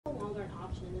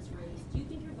this race, do you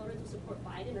think your voters will support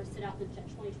Biden or sit out the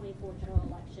 2024 general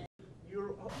election?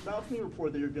 You're about to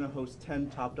report that you're going to host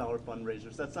 10 top dollar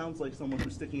fundraisers. That sounds like someone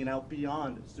who's sticking it out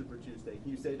beyond Super Tuesday.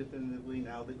 Can you say definitively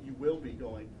now that you will be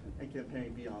going and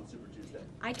campaigning beyond Super Tuesday?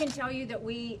 I can tell you that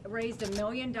we raised $1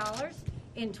 million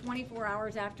in 24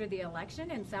 hours after the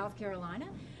election in South Carolina,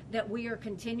 that we are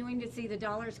continuing to see the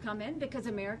dollars come in because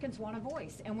Americans want a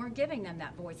voice, and we're giving them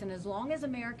that voice. And as long as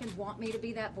Americans want me to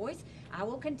be that voice, I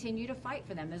will continue to fight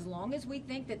for them. As long as we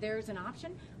think that there's an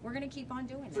option, we're going to keep on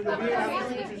doing it.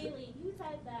 Haley, you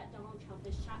said that Donald Trump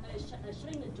is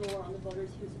shutting the door on the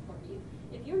voters who support you.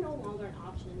 If you're no longer an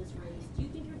option in this race, do you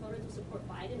think your voters will support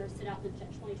Biden or sit out the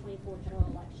 2024 general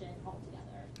election altogether?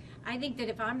 I think that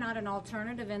if I'm not an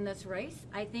alternative in this race,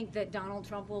 I think that Donald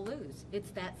Trump will lose. It's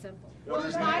that simple. Well,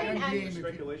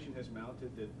 speculation has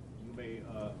mounted that you may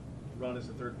run as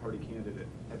a third-party candidate.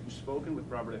 Have you spoken with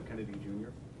Robert F. Kennedy Jr.?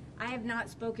 I have not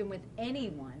spoken with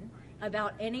anyone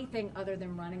about anything other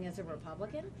than running as a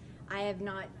Republican. I have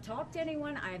not talked to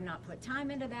anyone. I have not put time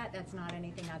into that. That's not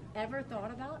anything I've ever thought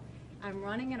about. I'm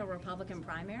running in a Republican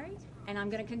primary, and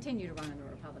I'm going to continue to run in the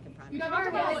Republican primary. You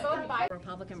never really voted Biden.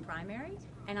 Republican primary,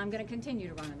 and I'm going to continue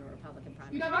to run in the Republican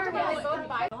primary. You never really voted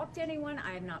Biden. Talked to anyone.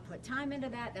 I have not put time into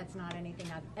that. That's not anything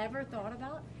I've ever thought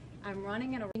about. I'm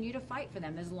running and continue to fight for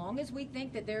them. As long as we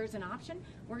think that there's an option,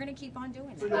 we're going to keep on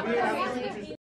doing it.